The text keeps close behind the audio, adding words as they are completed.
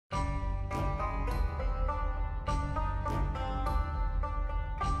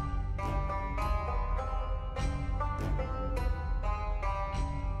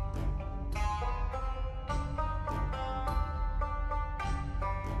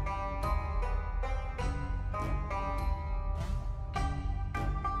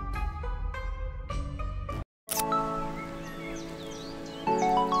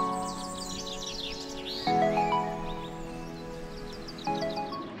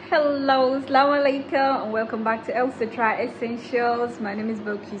Hello, assalamu alaikum, and welcome back to Elsutra Essentials. My name is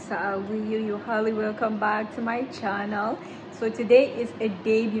Bokisa Aliyu. You're highly welcome back to my channel. So today is a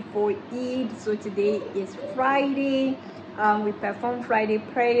day before Eid. So today is Friday. We perform Friday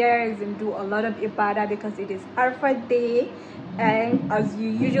prayers and do a lot of ibadah because it is Arafat day. And as you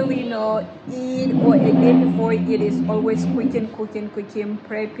usually know, Eid or a day before Eid is always cooking,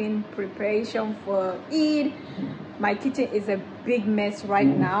 prepping, preparation for Eid. My kitchen is a big mess right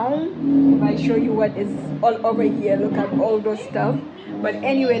now. If I show you what is all over here, look at all those stuff. But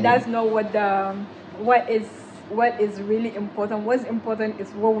anyway, that's not what is really important. What's important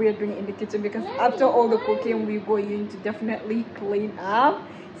is what we're doing in the kitchen, because after all the cooking, we're going to definitely clean up.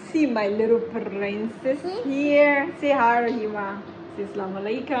 See my little princess here. Say hi, Rahima. Say assalamu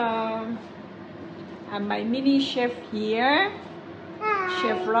alaikum. And my mini chef here,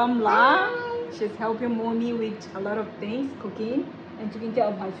 Chef Ramla. She's helping mommy with a lot of things, cooking, and taking care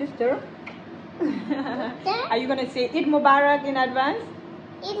of my sister. Are you gonna say Eid Mubarak in advance?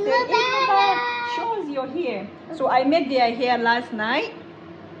 Eid Mubarak! Shows you're here. So I made their hair last night.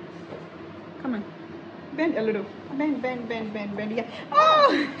 Come on, bend a little. Bend. Yeah.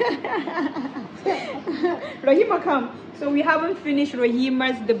 Oh! Rahima, come. So we haven't finished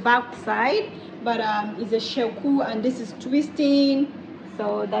Rahima's the back side, but it's a sheku and this is twisting.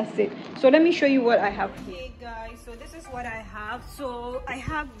 So that's it. So let me show you what I have here. Hey guys, so this is what I have. So I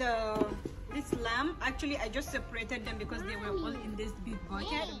have this lamb. Actually, I just separated them because they were all in this big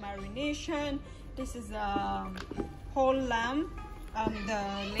bucket. Marination. This is a whole lamb, the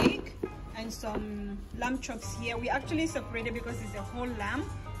leg, and some lamb chops here. We actually separated because it's a whole lamb.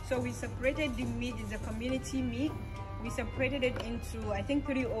 So we separated the meat. It's a community meat. We separated it into, I think,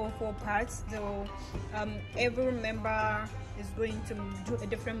 3 or 4 parts. So every member is going to do a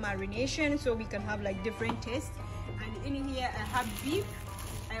different marination, so we can have like different tastes. And in here I have beef.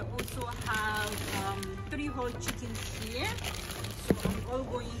 I also have 3 whole chickens here. So I'm all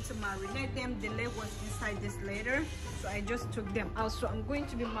going to marinate them. The leg was inside this later, so I just took them out. So I'm going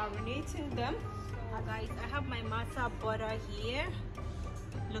to be marinating them. So guys, I have my masa butter here.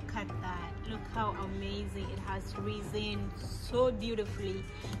 Look at that. Look how amazing it has risen so beautifully.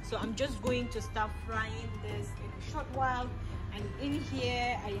 So I'm just going to start frying this in a short while. And in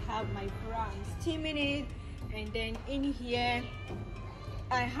here I have my brown steaming it, and then in here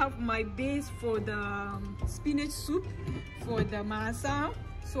I have my base for the spinach soup for the masa.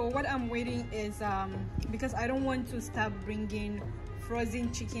 So what I'm waiting is because I don't want to start bringing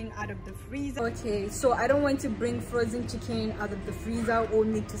frozen chicken out of the freezer. Okay, so I don't want to bring frozen chicken out of the freezer or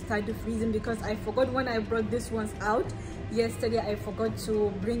need to start the freezing, because I forgot when I brought this ones out yesterday. I forgot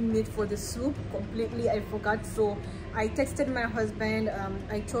to bring meat for the soup completely. I forgot. So I texted my husband.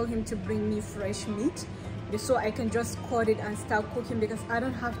 I told him to bring me fresh meat so I can just cut it and start cooking, because I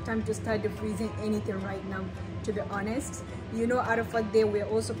don't have time to start the freezing anything right now, to be honest. You know, Arafat day we're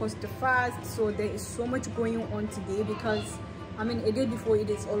all supposed to fast, so there is so much going on today, because I mean, a day before it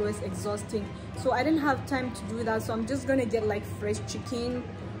is always exhausting. So I didn't have time to do that. So I'm just gonna get like fresh chicken,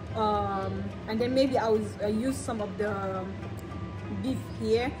 and then maybe I'll use some of the beef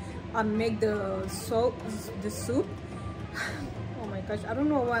here and make the soup. Oh my gosh, I don't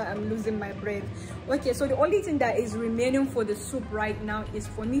know why I'm losing my breath. Okay, so the only thing that is remaining for the soup right now is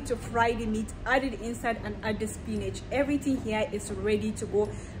for me to fry the meat, add it inside, and add the spinach. Everything here is ready to go.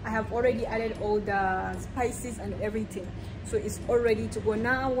 I have already added all the spices and everything, so it's all ready to go.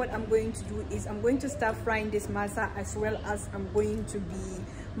 Now what I'm going to do is I'm going to start frying this masa, as well as I'm going to be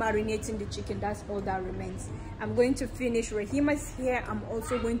marinating the chicken. That's all that remains. I'm going to finish Rahima's hair. I'm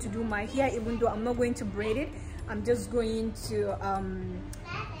also going to do my hair, even though I'm not going to braid it. I'm just going to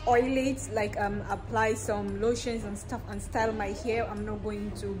oil it, like apply some lotions and stuff, and style my hair. I'm not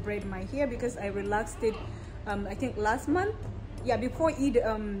going to braid my hair because I relaxed it I think last month, yeah, before Eid,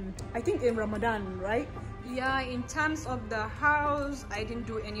 I think in Ramadan, right? Yeah. In terms of the house, I didn't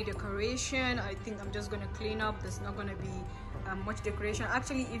do any decoration. I think I'm just gonna clean up. There's not gonna be much decoration.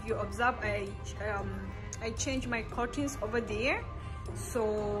 Actually, if you observe, I changed my curtains over there,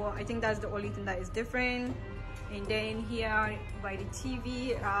 so I think that's the only thing that is different. And then here by the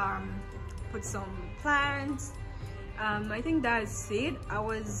TV, put some plants. I think that's it.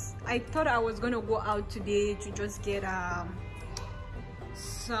 I thought I was gonna go out today to just get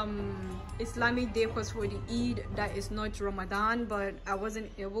some Islamic decors for the Eid that is not Ramadan, but I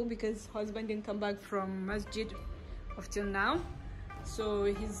wasn't able because husband didn't come back from masjid up till now. So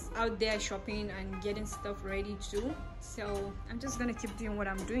he's out there shopping and getting stuff ready too. So I'm just gonna keep doing what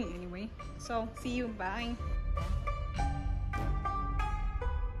I'm doing anyway. So see you, bye.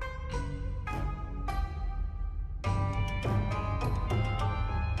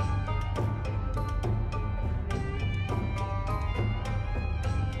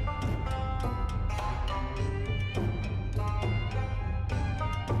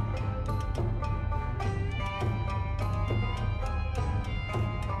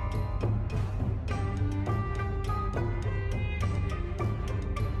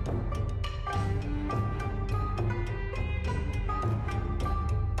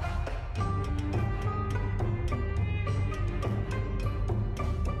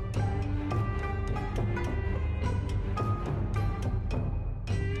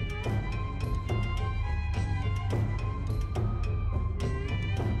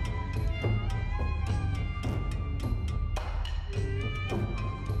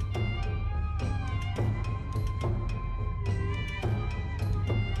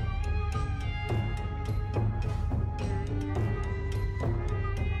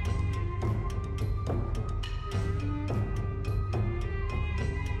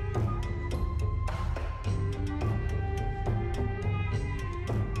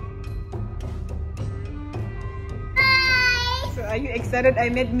 are you excited I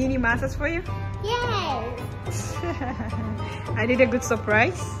made mini masas for you? Yes. I did a good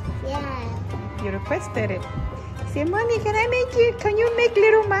surprise. Yeah. You requested it. Say, Mommy, can you make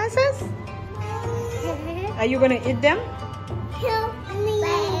little masas? Are you gonna eat them? Help me.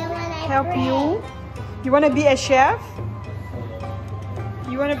 Help you? You wanna be a chef?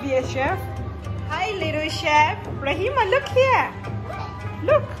 You wanna be a chef? Hi, little chef. Rahima, look here.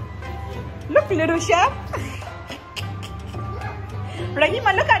 Look. Look, little chef.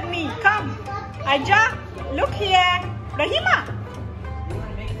 Rahima, look at me. Come. Aja, look here. Rahima.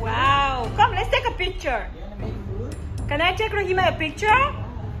 Wow. Come, let's take a picture. Can I take Rahima a picture?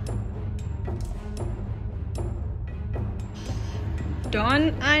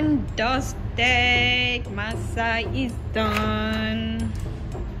 Done and dusted. Masa is done.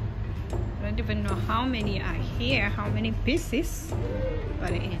 I don't even know how many are here, how many pieces,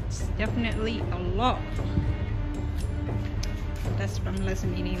 but it's definitely a lot. That's from Les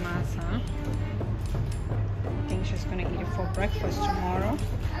Mini Masa. I think she's gonna eat it for breakfast tomorrow.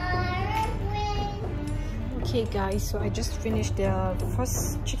 Okay guys, so I just finished the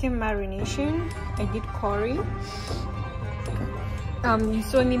first chicken marination. I did curry. You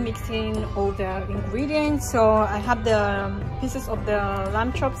saw me mixing all the ingredients. So I have the pieces of the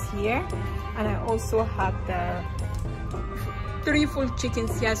lamb chops here, and I also have the 3 full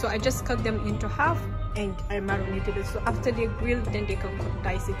chickens here. So I just cut them into half and I marinated it. So after they grill, then they can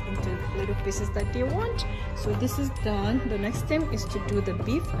dice it into little pieces that they want. So this is done. The next thing is to do the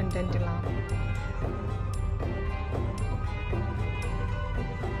beef and then the lamb.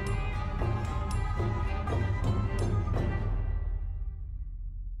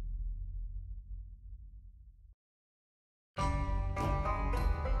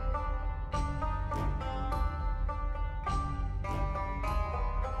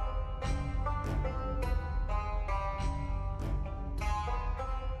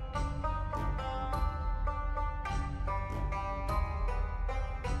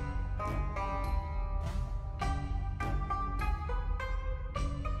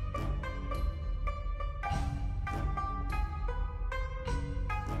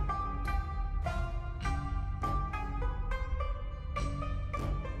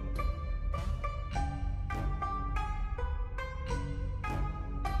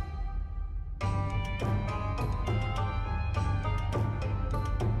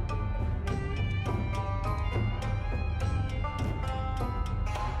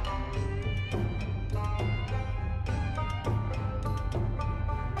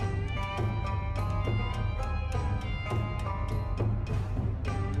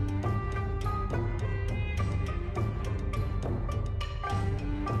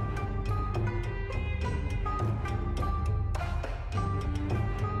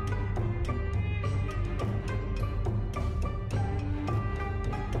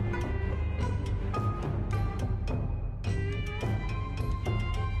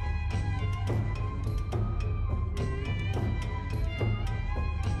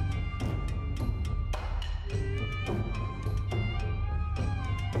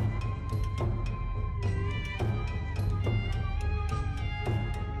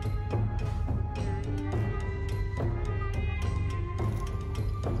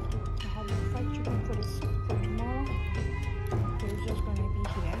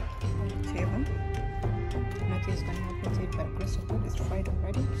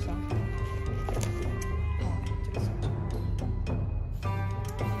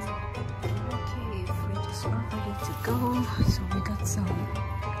 So we got some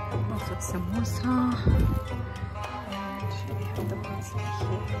lots of samosa, and we have the pasta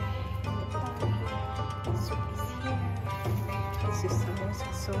here. The soup is here. This is samosa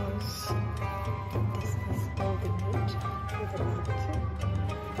sauce. This is all the meat with the barbecue.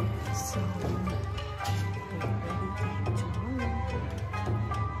 So we're ready to eat tomorrow.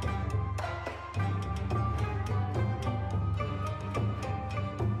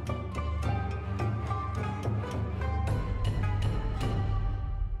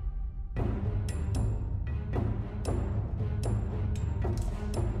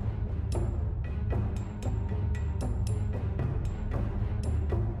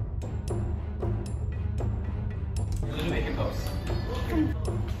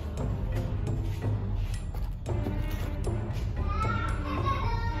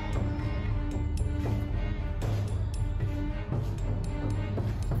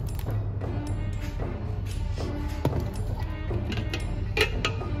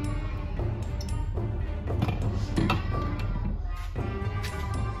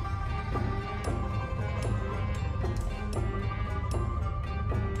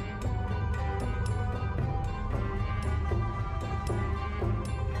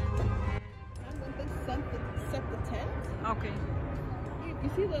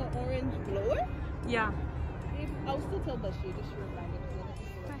 see the orange blower? Yeah. I'll still tell Bashir to show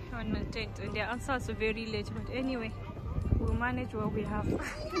tent, and the answers are very late, but anyway, we'll manage what we have.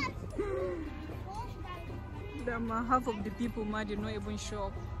 Half of the people did not even show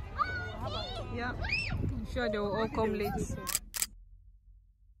up. Yeah, I'm sure they will all come late.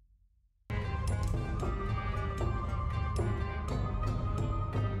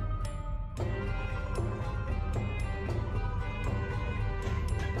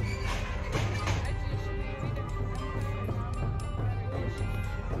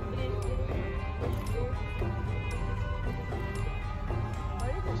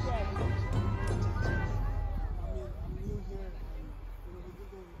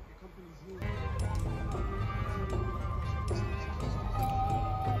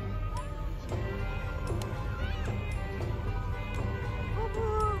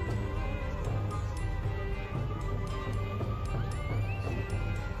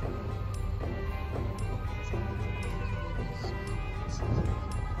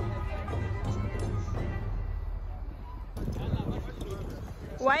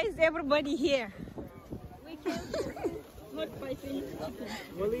 Why is everybody here? We came not fighting chicken.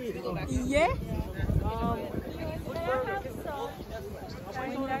 Yeah?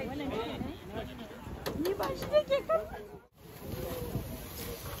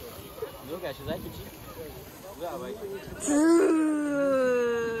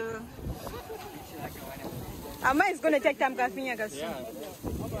 Amma is going to take time kafin ya gasu.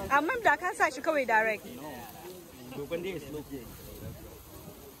 Amma da ka sa shi kawai direct.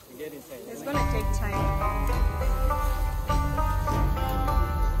 It's going to take time.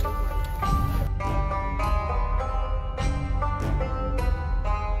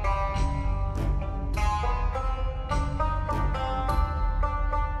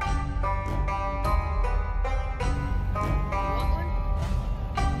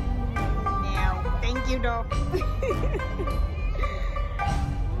 Thank you, dog.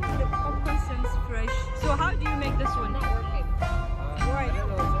 The popcorn seems fresh. So how do you make this one? Not working. Why?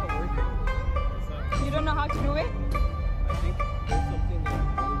 You don't know how to do it? I think there's something that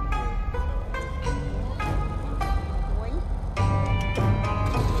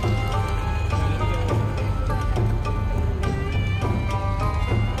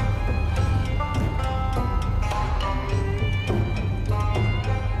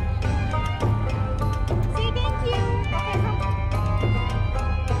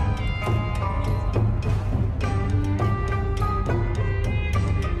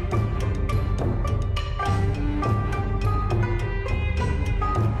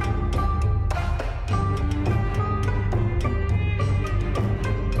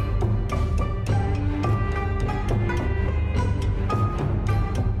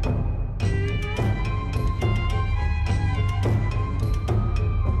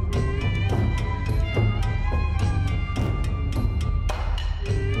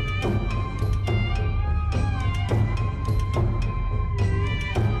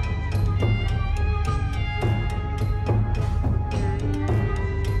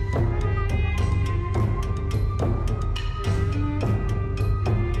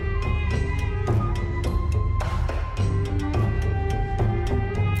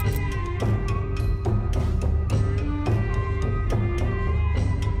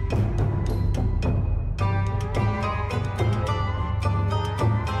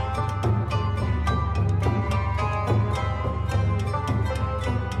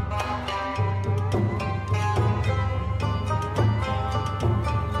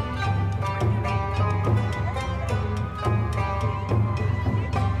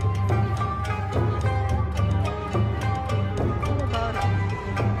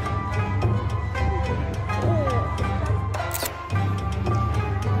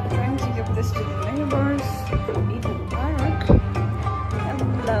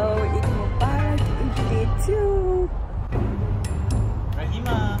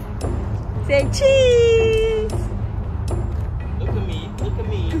Say cheese! Look at me, look at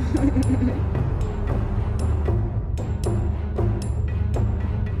me.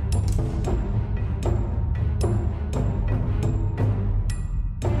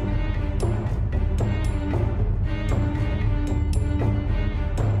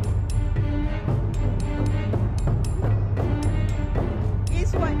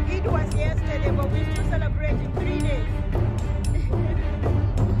 It was yesterday, but we still celebrating 3 days.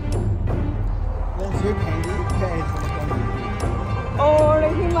 Oh,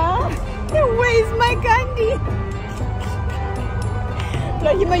 Rahima, where is my candy?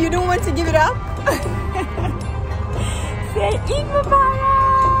 Rahima, you don't want to give it up? Say Eid Mubarak!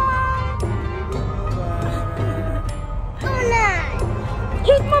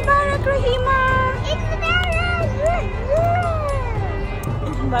 Eid Mubarak, Rahima! It's Mubarak!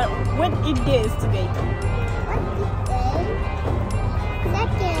 But what Eid day is today? What's the day?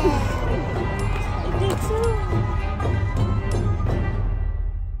 Second. Eid day too.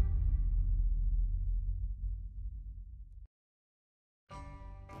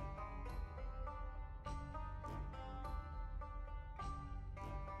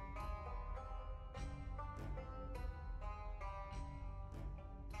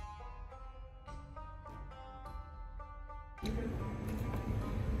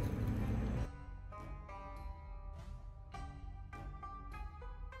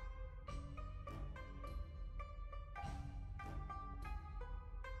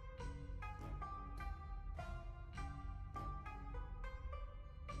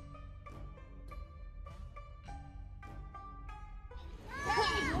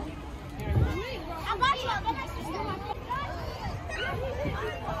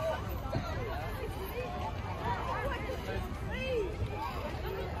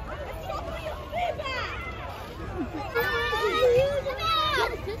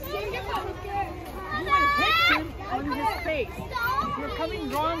 On his face. You're coming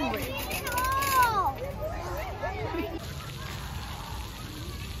wrong way.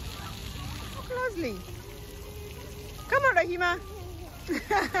 Closely. Come on, Rahima.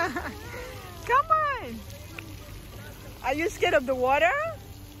 Come on. Are you scared of the water?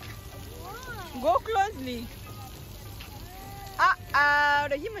 Go closely.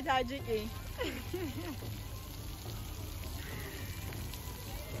 Rahima ta jike.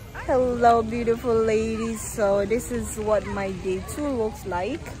 Hello, beautiful ladies. So this is what my day 2 looks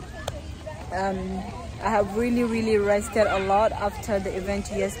like. I have really rested a lot after the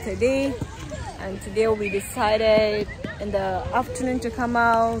event yesterday, and today we decided in the afternoon to come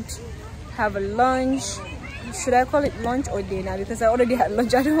out, have a lunch. Should I call it lunch or dinner? Because I already had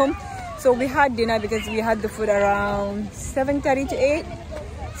lunch at home. So we had dinner because we had the food around 7:30 to 8.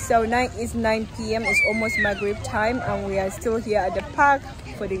 So now it's 9 p.m. It's almost Maghrib time, and we are still here at the park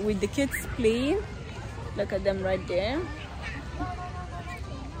with the kids playing. Look at them right there.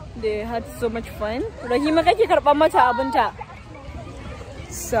 They had so much fun.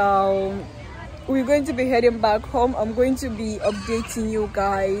 So we're going to be heading back home. I'm going to be updating you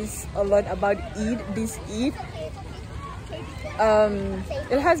guys a lot about Eid, this Eid.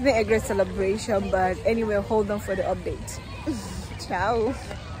 It has been a great celebration, but anyway, hold on for the update. Ciao.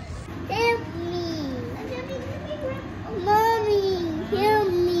 Help me. Mommy,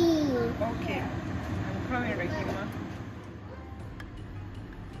 help me. Okay, I'm coming, Rahima.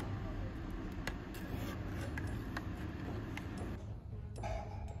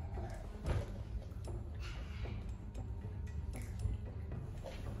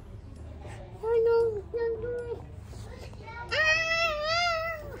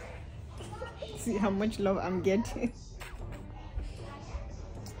 See how much love I'm getting.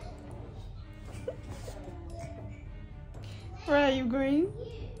 Where are you going?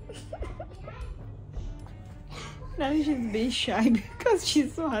 Now she's being shy because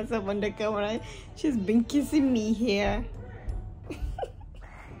she's so handsome on the camera. She's been kissing me here.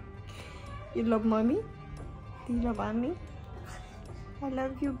 You love mommy? Do you love mommy? I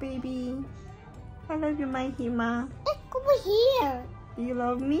love you, baby. I love you, my Hima. Look over here. Do you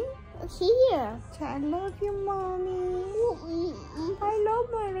love me? Here. I love you, mommy. I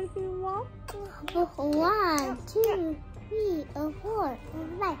love my Hima. 1, 2, 3, 4,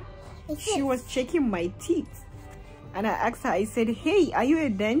 5. She was checking my teeth, and I asked her, I said, hey, are you a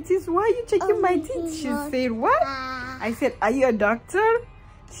dentist? Why are you checking my teeth? She said, what? I said, are you a doctor?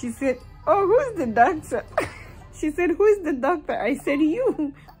 She said, oh, who's the doctor? She said, who is the doctor? I said,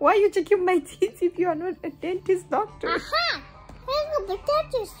 you. Why are you checking my teeth if you are not a dentist doctor? Aha! I'm a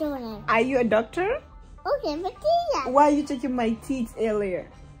potato student. Are you a doctor? Okay, potato. Why are you checking my teeth earlier?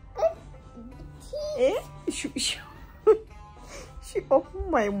 Eh? She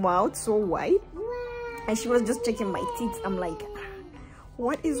opened my mouth so wide, and she was just checking my teeth. I'm like,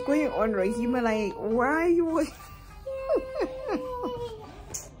 what is going on, Rahima? Like, why are you?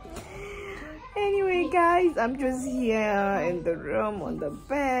 Anyway, guys, I'm just here in the room on the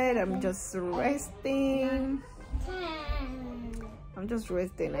bed. I'm just resting. I'm just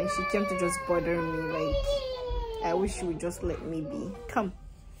resting, and she came to just bother me. Like, I wish she would just let me be. Come.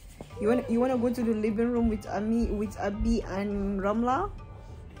 You wanna go to the living room with Abi and Ramla?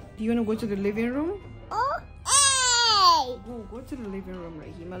 Do you wanna go to the living room? Okay. Go to the living room,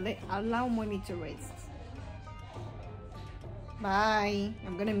 Rahima. Allow mommy to rest. Bye.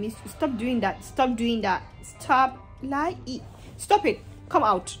 I'm gonna miss you. Stop doing that. Stop doing that. Stop. Stop it. Come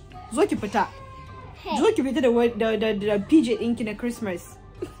out. Zo ki fita. Zo ki fita da PJ ɗinki na Christmas.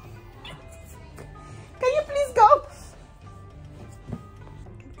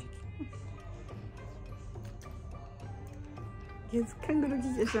 Jetzt kangaroo ji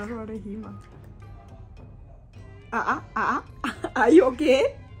je sharo rahima. Are you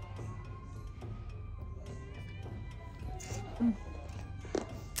okay?